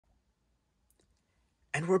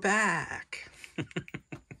And we're back.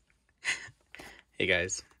 Hey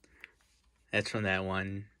guys, that's from that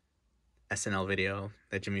one SNL video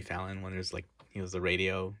that Jimmy Fallon, when he was the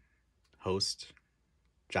radio host,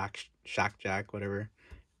 Shock Jock, whatever,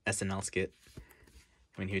 SNL skit,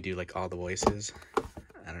 when he would do like all the voices.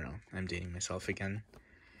 I don't know, I'm dating myself again.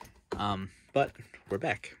 But we're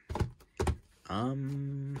back.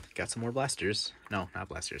 Got some more blasters. No, not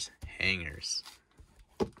blasters, hangers.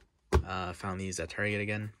 Found these at Target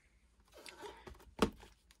again.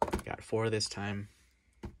 Got 4 this time.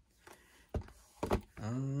 I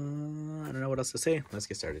don't know what else to say. Let's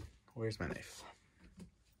get started. Where's my knife?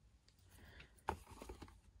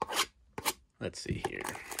 Let's see here.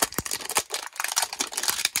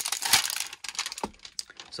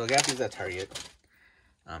 So I got these at Target.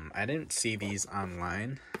 I didn't see these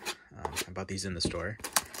online. I bought these in the store.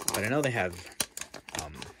 But I know they have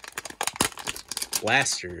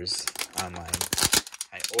blasters online.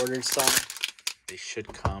 I ordered some. They should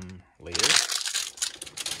come later.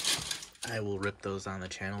 I will rip those on the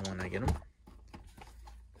channel when I get them.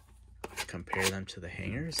 Compare them to the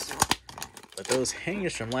hangers. But those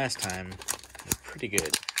hangers from last time were pretty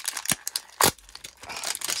good.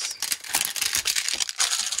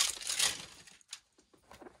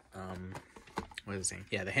 What is it saying?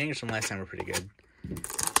 Yeah, the hangers from last time were pretty good.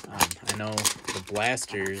 I know the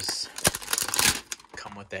blasters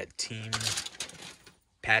come with that team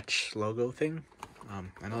patch logo thing.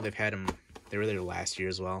 I know they've had them. They were there last year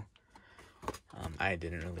as well. I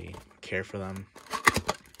didn't really care for them.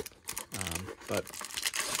 But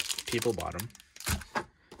people bought them.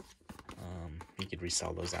 You could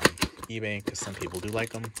resell those on eBay because some people do like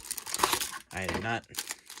them. I did not.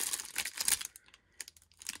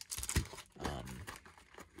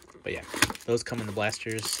 But yeah, those come in the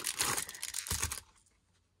blasters.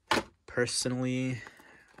 Personally,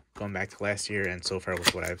 going back to last year and so far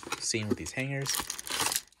with what I've seen with these hangers,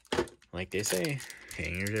 like they say,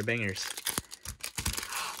 hangers are bangers.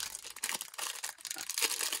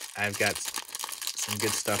 I've got some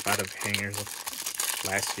good stuff out of hangers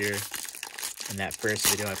last year. In that first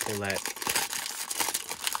video, I pulled that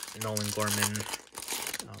Nolan Gorman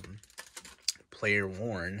player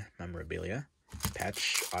worn memorabilia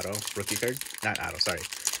patch auto rookie card. Not auto, sorry,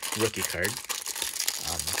 rookie card.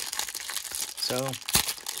 So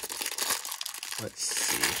let's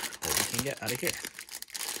see what we can get out of here.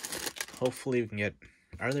 Hopefully we can get,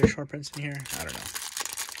 are there short prints in here? I don't know.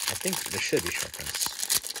 I think there should be short prints.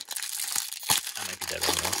 I might be dead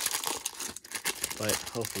wrong though. But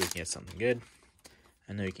hopefully we can get something good.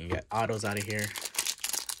 I know you can get autos out of here.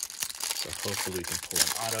 So hopefully we can pull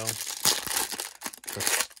an auto.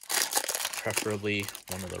 Preferably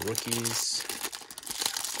one of the rookies.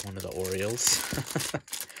 One of the Orioles.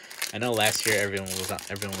 I know last year everyone was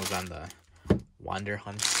on the Wander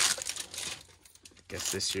hunt. I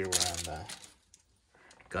guess this year we're on the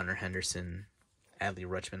Gunnar Henderson, Adley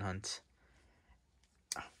Rutschman hunt.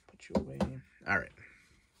 Oh, put you away. All right.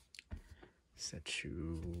 Set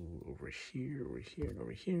you over here, over here, and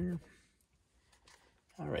over here.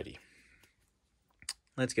 Alrighty.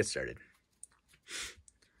 Let's get started.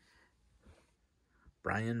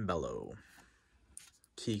 Brian Bello.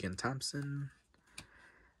 Keegan Thompson.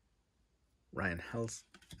 Ryan Hels.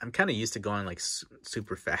 I'm kind of used to going like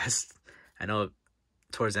super fast. I know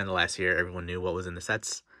towards the end of last year, everyone knew what was in the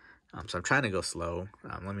sets. So I'm trying to go slow.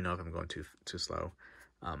 Let me know if I'm going too slow.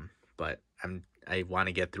 But I want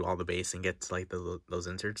to get through all the base and get to like those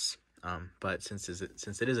inserts. But since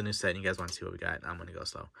it is a new set and you guys want to see what we got, I'm going to go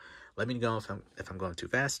slow. Let me know if I'm going too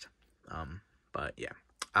fast. But yeah,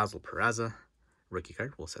 Oswald Peraza, rookie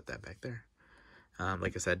card. We'll set that back there.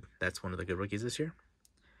 Like I said, that's one of the good rookies this year.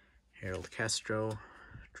 Harold Castro,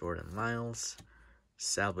 Jordan Lyles,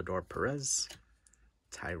 Salvador Perez,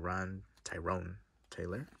 Tyrone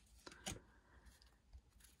Taylor,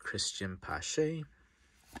 Christian Pache,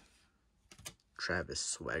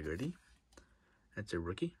 Travis Swaggerty. That's a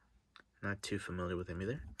rookie. Not too familiar with him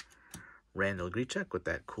either. Randall Grichuk with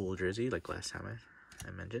that cool jersey like last time I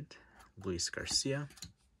mentioned. Luis Garcia.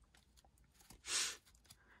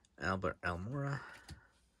 Albert Almora.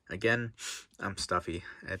 Again, I'm stuffy.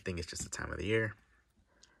 I think it's just the time of the year.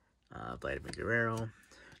 Vladimir Guerrero.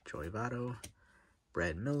 Joey Votto.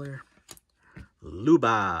 Brad Miller. Lou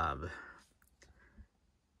Bob.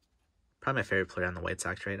 Probably my favorite player on the White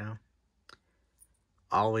Sox right now.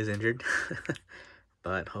 Always injured.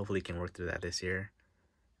 But hopefully he can work through that this year.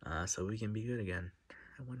 So we can be good again.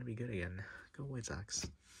 I want to be good again. Go White Sox.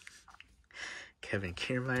 Kevin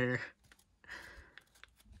Kiermaier.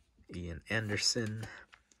 Ian Anderson.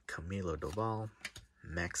 Camilo Doval.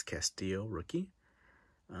 Max Castillo, rookie.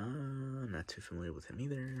 Not too familiar with him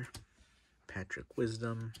either. Patrick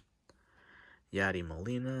Wisdom. Yadi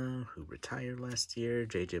Molina, who retired last year.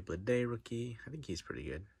 JJ Bleday, rookie. I think he's pretty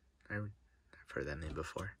good. I've heard that name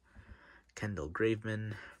before. Kendall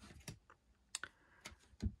Graveman.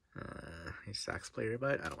 He's a Sox player,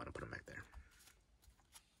 but I don't want to put him back there.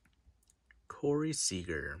 Corey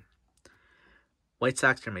Seager. White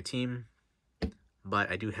Sox are my team, but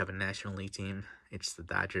I do have a National League team. It's the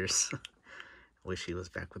Dodgers. Wish he was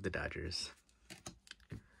back with the Dodgers.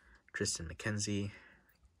 Tristan McKenzie.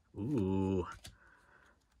 Ooh.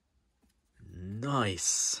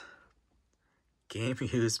 Nice. Game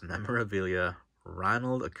used memorabilia.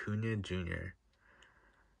 Ronald Acuna Jr.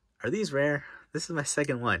 Are these rare? This is my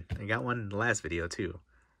second one. I got one in the last video too.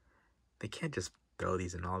 They can't just throw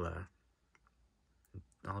these in all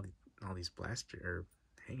these blaster or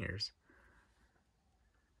hangers.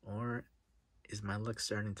 Or is my luck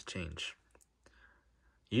starting to change?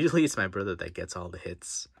 Usually it's my brother that gets all the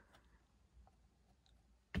hits.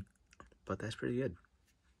 But that's pretty good.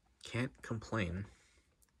 Can't complain.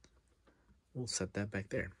 We'll set that back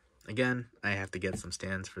there. Again, I have to get some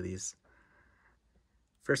stands for these.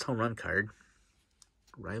 First home run card.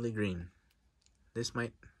 Riley Green. This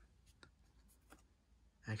might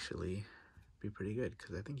actually be pretty good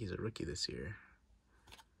because I think he's a rookie this year.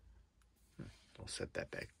 We'll set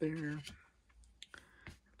that back there.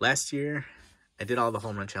 Last year, I did all the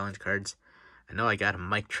home run challenge cards. I know I got a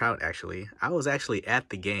Mike Trout actually. I was actually at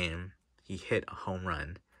the game. He hit a home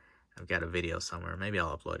run. I've got a video somewhere. Maybe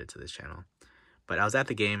I'll upload it to this channel. But I was at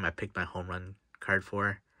the game. I picked my home run card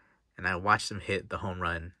for, and I watched him hit the home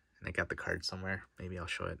run, and I got the card somewhere. Maybe I'll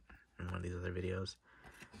show it in one of these other videos.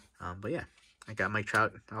 But yeah, I got Mike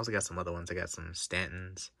Trout. I also got some other ones. I got some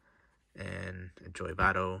Stantons and a Joey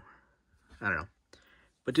Votto. I don't know.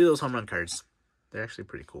 But do those home run cards. They're actually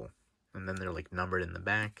pretty cool. And then they're like numbered in the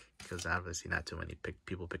back because obviously not too many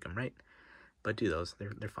people pick them right. But do those.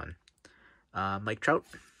 They're fun. Mike Trout.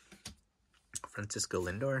 Francisco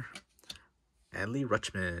Lindor. Adley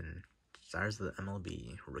Rutschman. Stars of the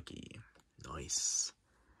MLB. Rookie. Nice.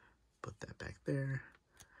 Put that back there.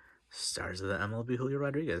 Stars of the MLB. Julio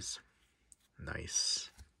Rodriguez.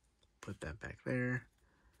 Nice. Put that back there.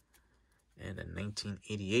 And in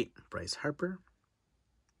 1988, Bryce Harper.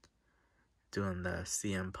 Doing the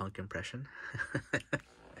CM Punk impression.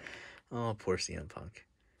 Oh, poor CM Punk.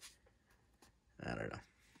 I don't know.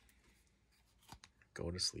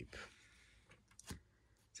 Go to sleep.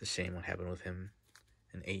 It's a shame what happened with him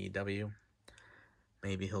in AEW.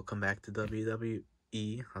 Maybe he'll come back to WWE.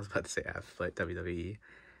 I was about to say F, but WWE.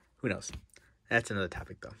 Who knows? That's another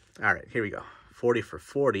topic, though. All right, here we go. 40 for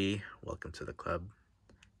 40. Welcome to the club.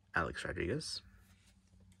 Alex Rodriguez.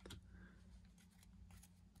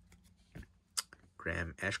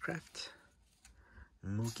 Graham Ashcraft.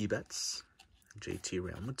 Mookie Betts. JT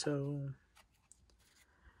Realmuto.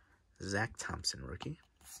 Zach Thompson, rookie.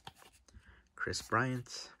 Chris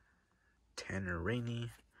Bryant. Tanner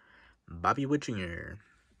Rainey. Bobby Witt Jr.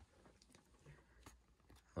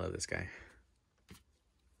 Love this guy.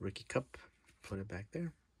 Rookie Cup. Put it back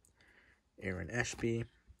there. Aaron Ashby.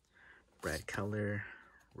 Brad Keller.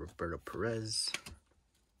 Roberto Perez.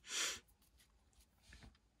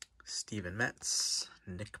 Steven Matz.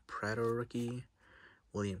 Nick Pratto, rookie.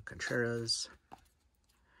 William Contreras.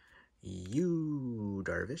 Yu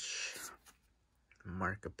Darvish.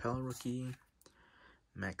 Mark Appel, rookie.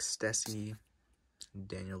 Max Stassi.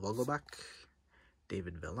 Daniel Vogelbach.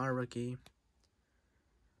 David Villar, rookie.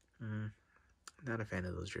 Not a fan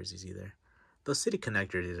of those jerseys either. Those City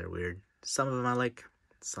Connect jerseys are weird. Some of them I like.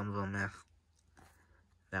 Some of them,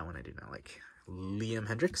 that one I do not like. Liam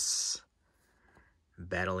Hendricks.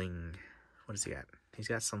 Battling, what does he got? He's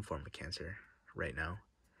got some form of cancer right now.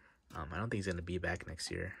 I don't think he's going to be back next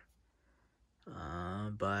year.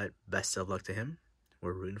 But best of luck to him.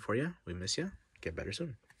 We're rooting for you. We miss you. Get better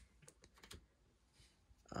soon.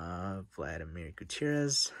 Vladimir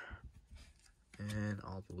Gutierrez. And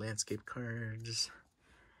all the landscape cards.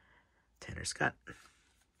 Tanner Scott.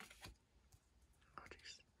 Oh,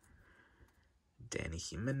 jeez. Danny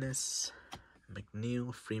Jimenez.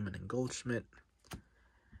 McNeil, Freeman, and Goldschmidt.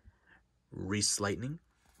 Reese Lightning.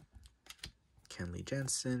 Kenley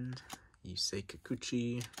Jansen. Yusei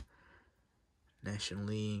Kikuchi. National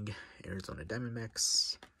League. Arizona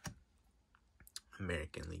Diamondbacks.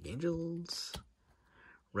 American League Angels.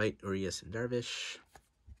 Wright, Urias, and Darvish.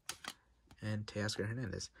 And Teoscar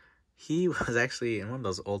Hernandez. He was actually in one of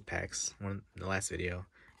those old packs, in the last video.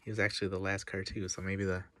 He was actually the last card too, so maybe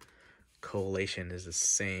the collation is the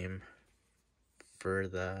same for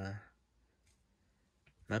the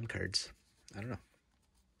mem cards. I don't know.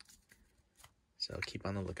 So keep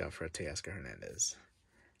on the lookout for a Teoscar Hernandez.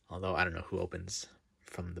 Although I don't know who opens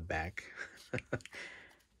from the back.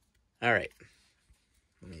 All right.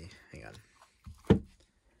 Hang on.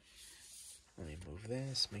 Let me move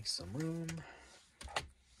this, make some room.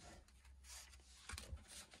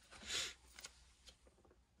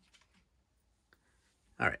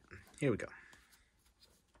 All right, here we go.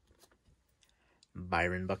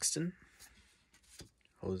 Byron Buxton,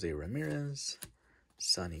 Jose Ramirez,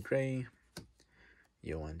 Sonny Gray,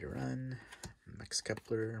 Yohan Duran, Max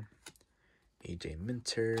Kepler, AJ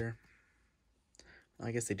Minter. Well,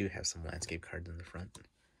 I guess they do have some landscape cards in the front.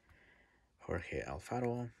 Jorge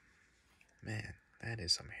Alfaro. Man, that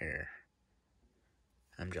is some hair.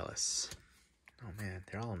 I'm jealous. Oh man,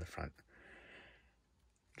 they're all in the front.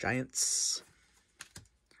 Giants,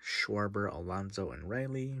 Schwarber, Alonso, and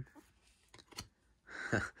Riley.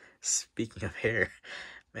 Speaking of hair,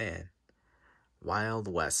 man. Wild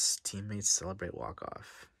West, teammates celebrate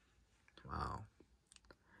walk-off. Wow.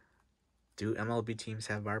 Do MLB teams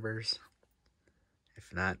have barbers?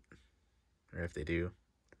 If not, or if they do,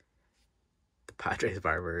 the Padres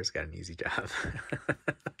barbers got an easy job.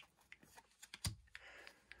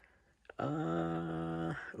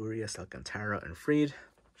 Urias, Alcantara, and Fried.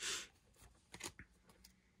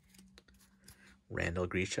 Randall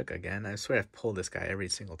Grichuk again. I swear I've pulled this guy every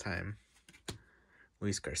single time.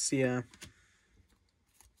 Luis Garcia.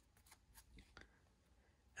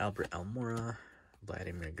 Albert Almora.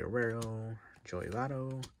 Vladimir Guerrero. Joey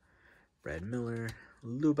Votto. Brad Miller.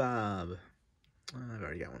 Lou Bob. I've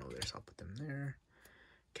already got one over there, so I'll put them there.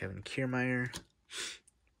 Kevin Kiermaier.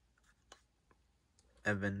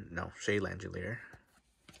 Shea Langelier.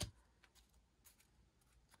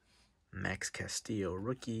 Max Castillo,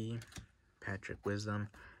 rookie. Patrick Wisdom.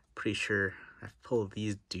 Pretty sure I've pulled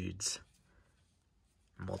these dudes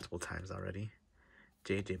multiple times already.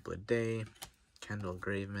 JJ Bleday. Kendall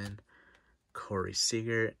Graveman. Corey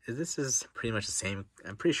Seager. This is pretty much the same.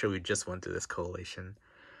 I'm pretty sure we just went through this collation.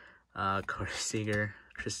 Corey Seager.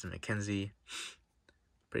 Tristan McKenzie.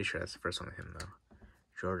 Pretty sure that's the first one with him, though.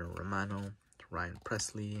 Jordan Romano. Ryan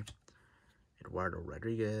Presley. Eduardo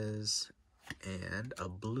Rodriguez. And a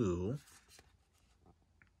blue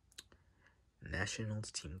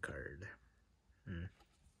Nationals team card.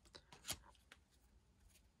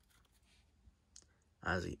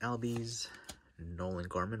 Ozzie Albies. Nolan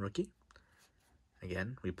Gorman, rookie.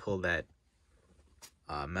 Again, we pulled that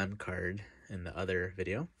mem card in the other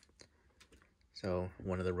video. So,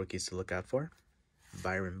 one of the rookies to look out for.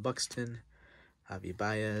 Byron Buxton. Javi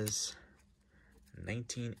Baez.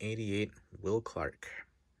 1988 Will Clark.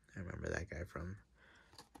 I remember that guy from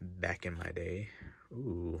back in my day.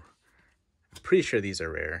 Ooh. I'm pretty sure these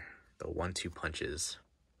are rare. The 1-2 punches.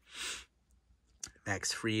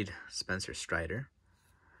 Max Fried, Spencer Strider.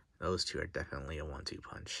 Those two are definitely a 1-2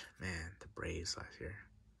 punch. Man, the Braves last year.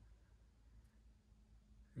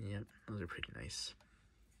 Yep, those are pretty nice.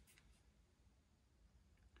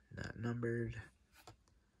 Not numbered.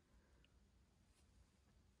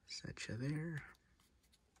 Set you there.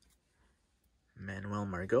 Manuel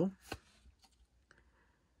Margot.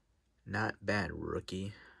 Not bad,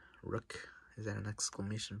 rookie. Rook. Is that an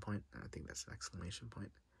exclamation point? I think that's an exclamation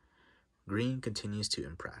point. Green continues to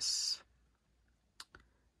impress.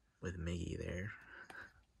 With Miggy there.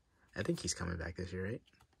 I think he's coming back this year, right?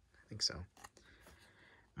 I think so.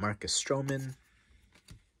 Marcus Stroman.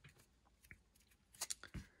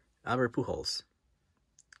 Albert Pujols.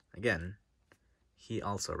 Again, he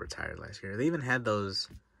also retired last year. They even had those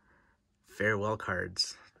farewell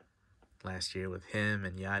cards last year with him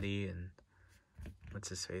and Yachty and what's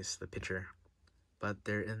his face, the pitcher. But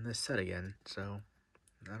they're in this set again, so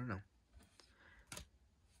I don't know.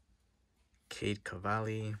 Cade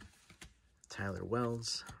Cavalli, Tyler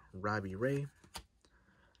Wells, Robbie Ray,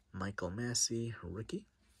 Michael Massey, rookie,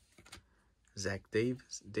 Zach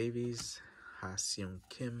Davies, Ha-Seung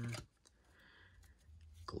Kim,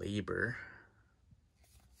 Glaber,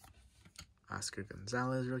 Oscar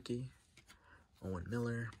Gonzalez, rookie, Owen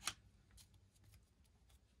Miller,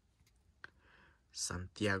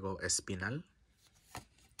 Santiago Espinal,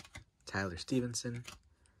 Tyler Stevenson,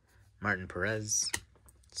 Martin Perez,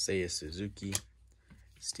 Seiya Suzuki,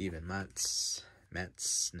 Steven Matz,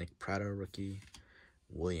 Nick Prado, rookie,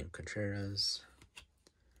 William Contreras,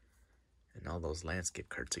 and all those landscape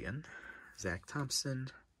cards again. Zach Thompson,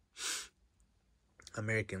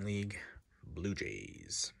 American League, Blue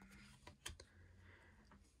Jays,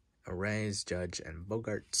 Arraez, Judge, and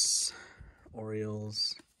Bogarts,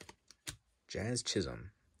 Orioles, Jazz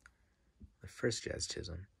Chisholm, the first Jazz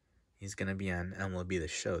Chisholm. He's going to be on MLB The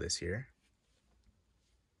Show this year.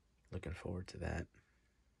 Looking forward to that.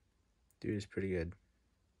 Dude is pretty good.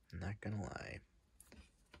 Not gonna lie.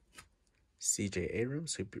 CJ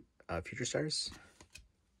Abrams, Future Stars.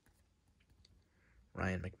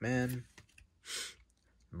 Ryan McMahon.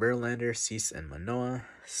 Verlander, Cease, and Manoah.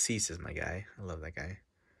 Cease is my guy. I love that guy.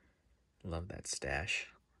 Love that stash.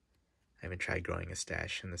 I haven't tried growing a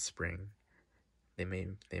stash in the spring. They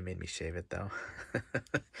made me shave it though.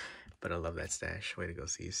 But I love that stash. Way to go,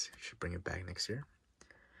 Cease. Should bring it back next year.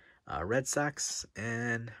 Red Sox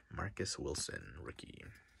and Marcus Wilson, rookie.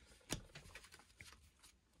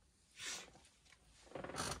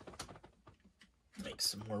 Make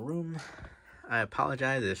some more room. I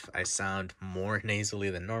apologize if I sound more nasally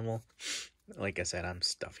than normal. Like I said, I'm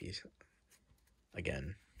stuffy.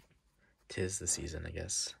 Again, 'tis the season, I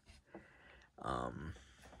guess.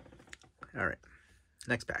 Alright.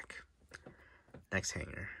 Next pack. Next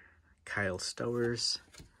hanger. Kyle Stowers,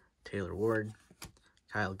 Taylor Ward,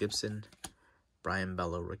 Kyle Gibson, Brian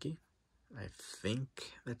Bello, rookie. I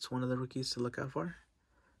think that's one of the rookies to look out for.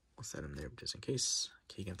 We'll set him there just in case.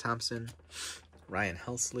 Keegan Thompson, Ryan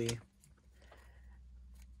Helsley.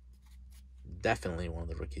 Definitely one of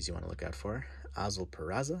the rookies you want to look out for. Ozil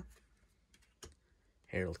Peraza,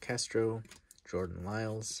 Harold Castro, Jordan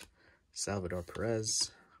Lyles, Salvador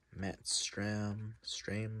Perez, Matt Stram,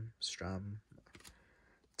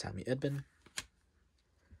 Tommy Edman.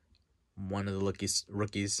 One of the rookies.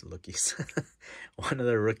 One of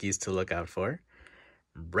the rookies to look out for.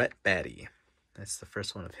 Brett Baty. That's the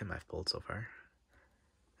first one of him I've pulled so far.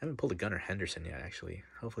 I haven't pulled a Gunnar Henderson yet, actually.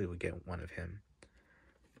 Hopefully we'll get one of him.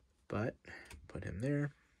 But put him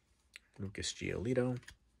there. Lucas Giolito,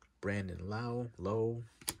 Brandon Lowe,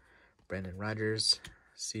 Brandon Rogers,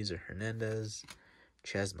 Cesar Hernandez,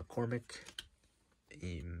 Chas McCormick,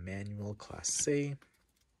 Emmanuel Clase,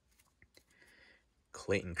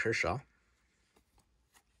 Clayton Kershaw.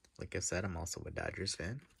 Like I said, I'm also a Dodgers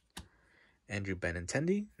fan. Andrew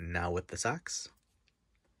Benintendi, now with the Sox.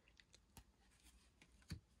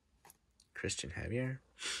 Christian Javier.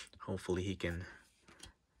 Hopefully he can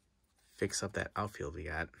fix up that outfield we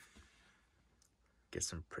got. Get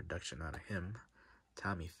some production out of him.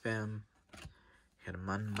 Tommy Pham,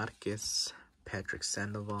 German Marquez, Patrick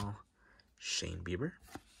Sandoval, Shane Bieber,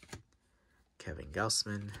 Kevin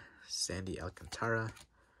Gausman, Sandy Alcantara,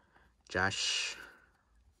 Josh.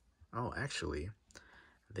 Oh, actually,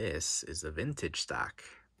 this is a vintage stock.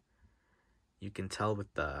 You can tell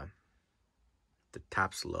with the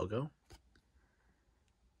Topps logo.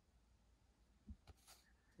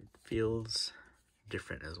 It feels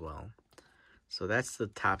different as well. So that's the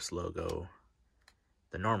Topps logo,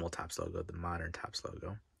 the normal Topps logo, the modern Topps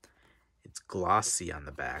logo. It's glossy on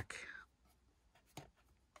the back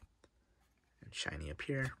and shiny up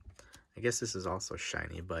here. I guess this is also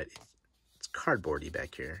shiny, but it's cardboardy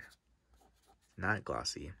back here, not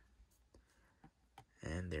glossy.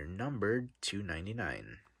 And they're numbered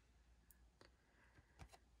 299.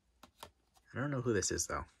 I don't know who this is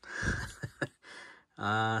though.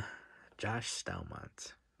 Josh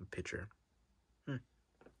Staumont, pitcher.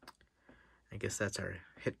 I guess that's our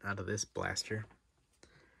hit out of this blaster.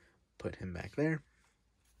 Put him back there.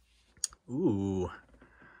 Ooh.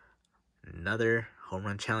 Another home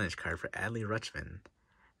run challenge card for Adley Rutschman.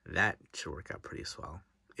 That should work out pretty swell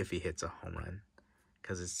if he hits a home run.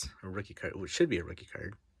 Because it's a rookie card. It should be a rookie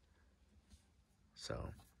card. So,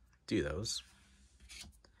 do those.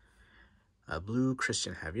 A blue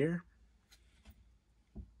Christian Javier.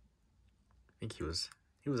 I think he was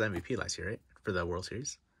MVP last year, right? For the World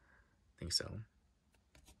Series. I think so.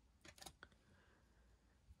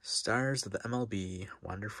 Stars of the MLB,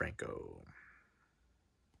 Wander Franco.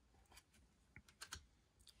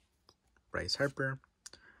 Bryce Harper.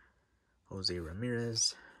 Jose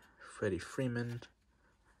Ramirez. Freddie Freeman.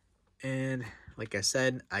 And like I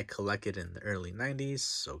said, I collected in the early 90s,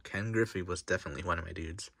 so Ken Griffey was definitely one of my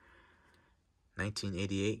dudes.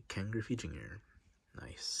 1988 Ken Griffey Jr.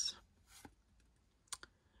 Nice.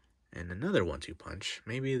 And another 1-2 punch.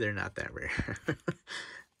 Maybe they're not that rare.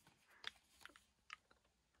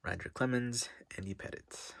 Roger Clemens, Andy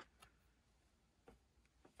Pettitte.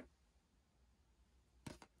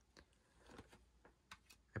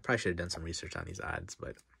 I probably should have done some research on these odds,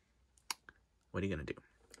 but what are you going to do?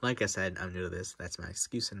 Like I said, I'm new to this. That's my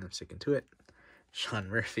excuse, and I'm sticking to it. Sean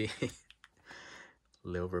Murphy.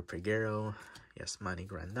 Liover Peguero. Yasmani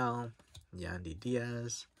Grandal. Yandy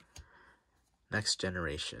Diaz. Next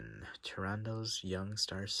Generation. Toronto's Young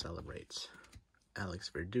Stars Celebrate. Alex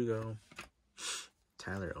Verdugo.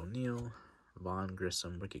 Tyler O'Neill. Vaughn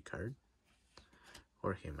Grissom rookie card.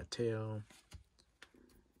 Jorge Mateo.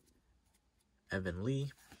 Evan Lee.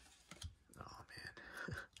 Oh,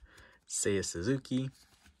 man. Seiya Suzuki.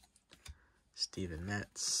 Steven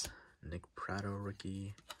Matz, Nick Pratto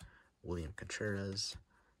rookie, William Contreras,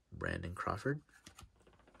 Brandon Crawford,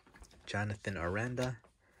 Jonathan Aranda,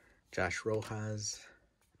 Josh Rojas,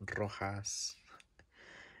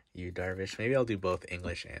 Yu Darvish. Maybe I'll do both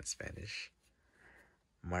English and Spanish.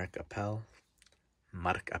 Mark Appel.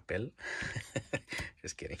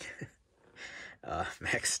 Just kidding.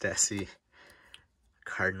 Max Stassi,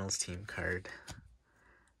 Cardinals team card.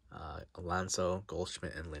 Alonso,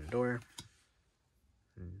 Goldschmidt, and Lindor.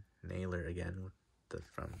 Naylor again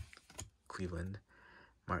from Cleveland.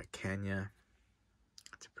 Mark Kanya.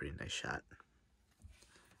 That's a pretty nice shot.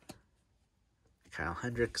 Kyle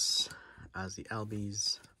Hendricks, Ozzie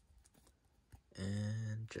Albies,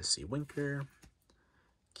 and Jesse Winker.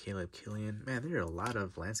 Caleb Killian. Man, there are a lot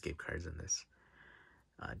of landscape cards in this.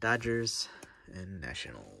 Dodgers and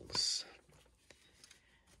Nationals.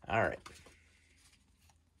 All right.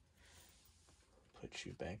 Put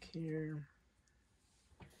you back here.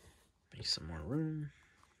 Make some more room.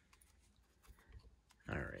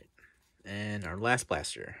 All right. And our last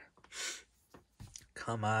blaster.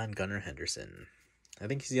 Come on, Gunnar Henderson. I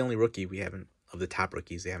think he's the only rookie we haven't, of the top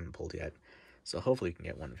rookies they haven't pulled yet. So hopefully we can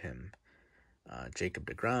get one of him. Jacob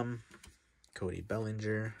deGrom, Cody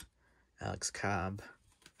Bellinger, Alex Cobb,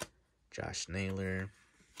 Josh Naylor,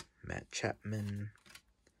 Matt Chapman,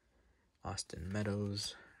 Austin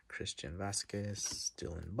Meadows, Christian Vasquez,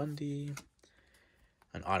 Dylan Bundy.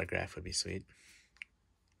 An autograph would be sweet.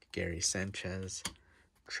 Gary Sanchez,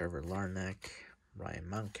 Trevor Larnach, Ryan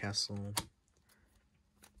Mountcastle,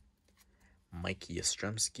 Mike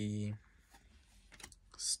Yastrzemski,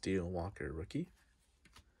 Steele Walker rookie,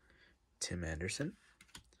 Tim Anderson,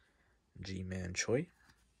 G-Man Choi,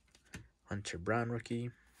 Hunter Brown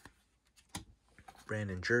rookie,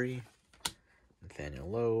 Brandon Drury, Nathaniel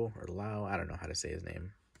Lowe, or Lau, I don't know how to say his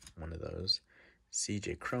name, one of those,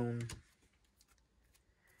 CJ Crone,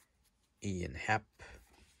 Ian Happ,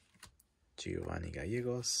 Giovanni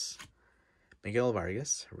Gallegos, Miguel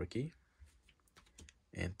Vargas, rookie,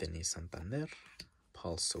 Anthony Santander,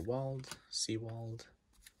 Paul Sewald,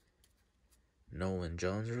 Nolan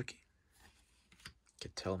Jones, rookie,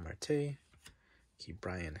 Ketel Marte,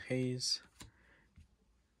 Brian Hayes,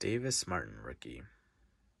 Davis Martin, rookie,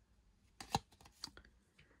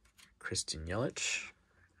 Christian Yelich.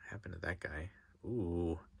 What happened to that guy?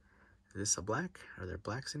 Ooh, is this a black? Are there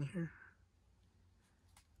blacks in here?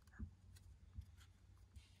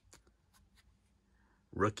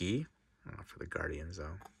 Rookie. Oh, for the Guardians,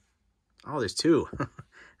 though. Oh, there's two.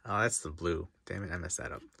 Oh, that's the blue. Damn it, I messed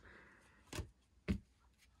that up.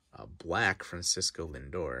 A black Francisco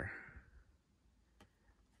Lindor.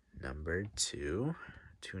 Numbered to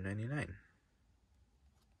 $2.99.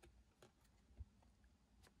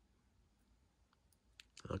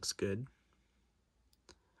 Looks good.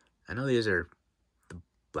 I know these are, the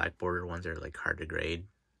black border ones are like hard to grade,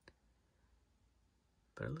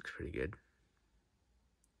 but it looks pretty good.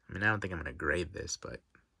 I mean, I don't think I'm going to grade this, but in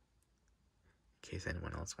case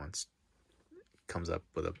anyone else comes up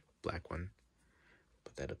with a black one,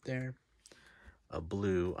 put that up there. A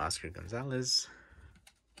blue Oscar Gonzalez.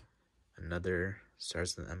 Another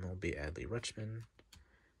Stars in the MLB Adley Rutschman.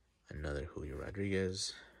 Another Julio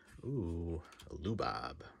Rodriguez. Ooh, a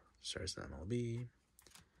Lubob. Stars in the MLB.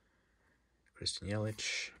 Christian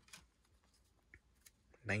Yelich.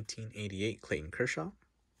 1988 Clayton Kershaw.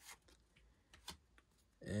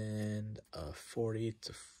 And a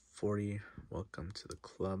 40/40 welcome to the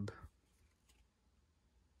club,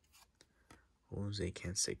 Jose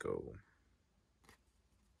Canseco.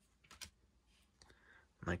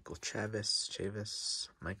 Michael Chavis,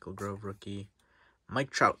 Michael Grove rookie,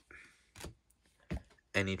 Mike Trout.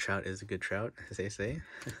 Any trout is a good trout, as they say.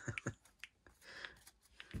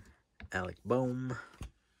 Alec Boehm,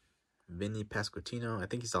 Vinny Pasquantino. I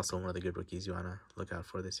think he's also one of the good rookies you want to look out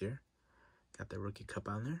for this year. Got the rookie cup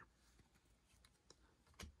on there.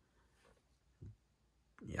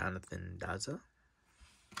 Jonathan Daza,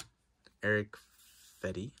 Eric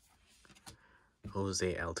Fetty,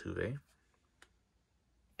 Jose Altuve.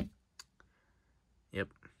 Yep.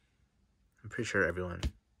 I'm pretty sure everyone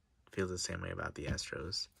feels the same way about the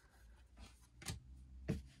Astros.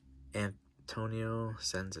 Antonio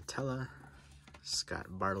Senzatella, Scott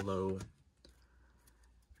Barlow,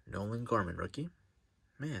 Nolan Gorman rookie.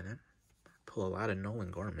 Man, I pull a lot of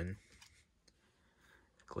Nolan Gorman.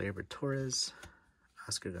 Gleyber Torres,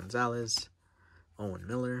 Oscar Gonzalez, Owen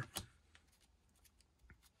Miller,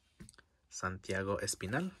 Santiago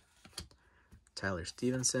Espinal, Tyler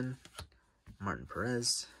Stevenson, Martin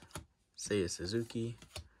Perez, Seiya Suzuki,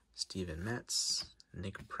 Steven Matz,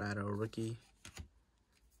 Nick Pratto rookie,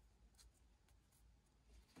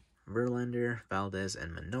 Verlander, Valdez,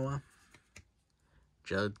 and Manoah.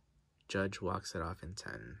 Judge walks it off in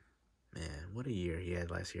 10. Man, what a year he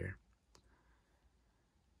had last year.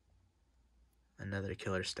 Another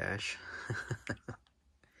killer stash.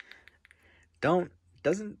 I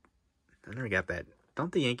never got that.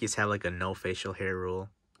 Don't the Yankees have like a no facial hair rule?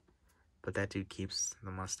 But that dude keeps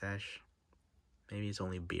the mustache. Maybe it's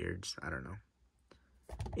only beards. I don't know.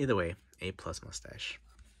 Either way, A+ mustache.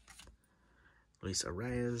 Luis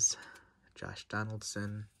Arias, Josh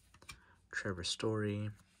Donaldson, Trevor Story,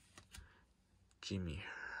 Jimmy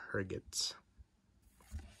Hergetts.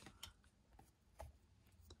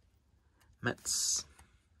 Mets,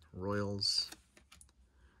 Royals,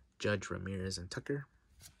 Judge, Ramirez, and Tucker.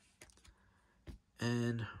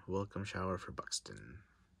 And welcome shower for Buxton.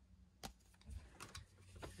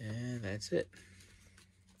 And that's it.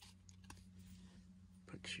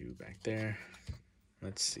 Put you back there.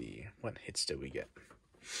 Let's see. What hits did we get?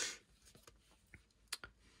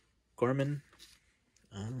 Gorman.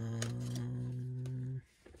 Oh,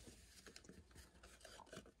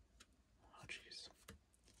 jeez.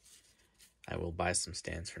 I will buy some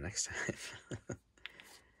stands for next time.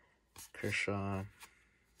 Kershaw.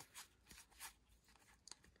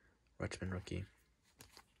 Rutschman rookie.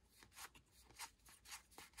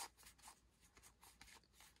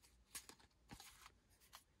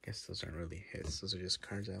 Guess those aren't really hits. Those are just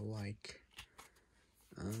cards I like.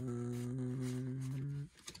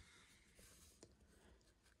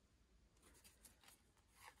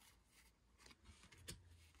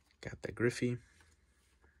 Got the Griffey.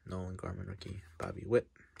 Nolan Gorman rookie. Bobby Witt.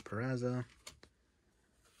 Peraza.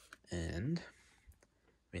 And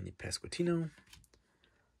Manny Pasquantino.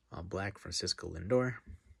 All black Francisco Lindor.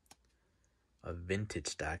 A vintage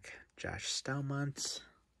stock Josh Staumont.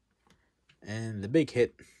 And the big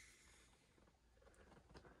hit,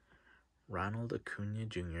 Ronald Acuna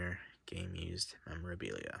Jr. game used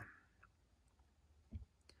memorabilia.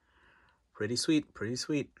 Pretty sweet, pretty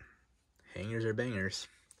sweet. Hangers are bangers.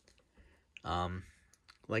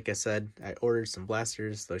 Like I said, I ordered some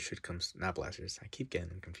blasters. Those should come, not blasters. I keep getting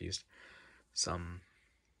them confused.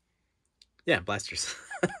 Blasters.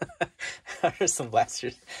 There's some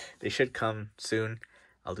blasters. They should come soon.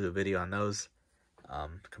 I'll do a video on those.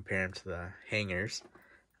 Compare them to the hangers,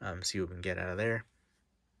 see what we can get out of there.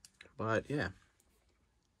 But yeah,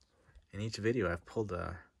 in each video I've pulled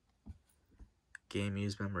a game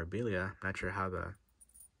used memorabilia. I'm not sure how the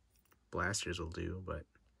blasters will do, but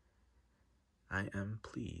I am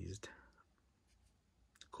pleased.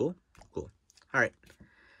 Cool. All right,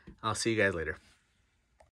 I'll see you guys later.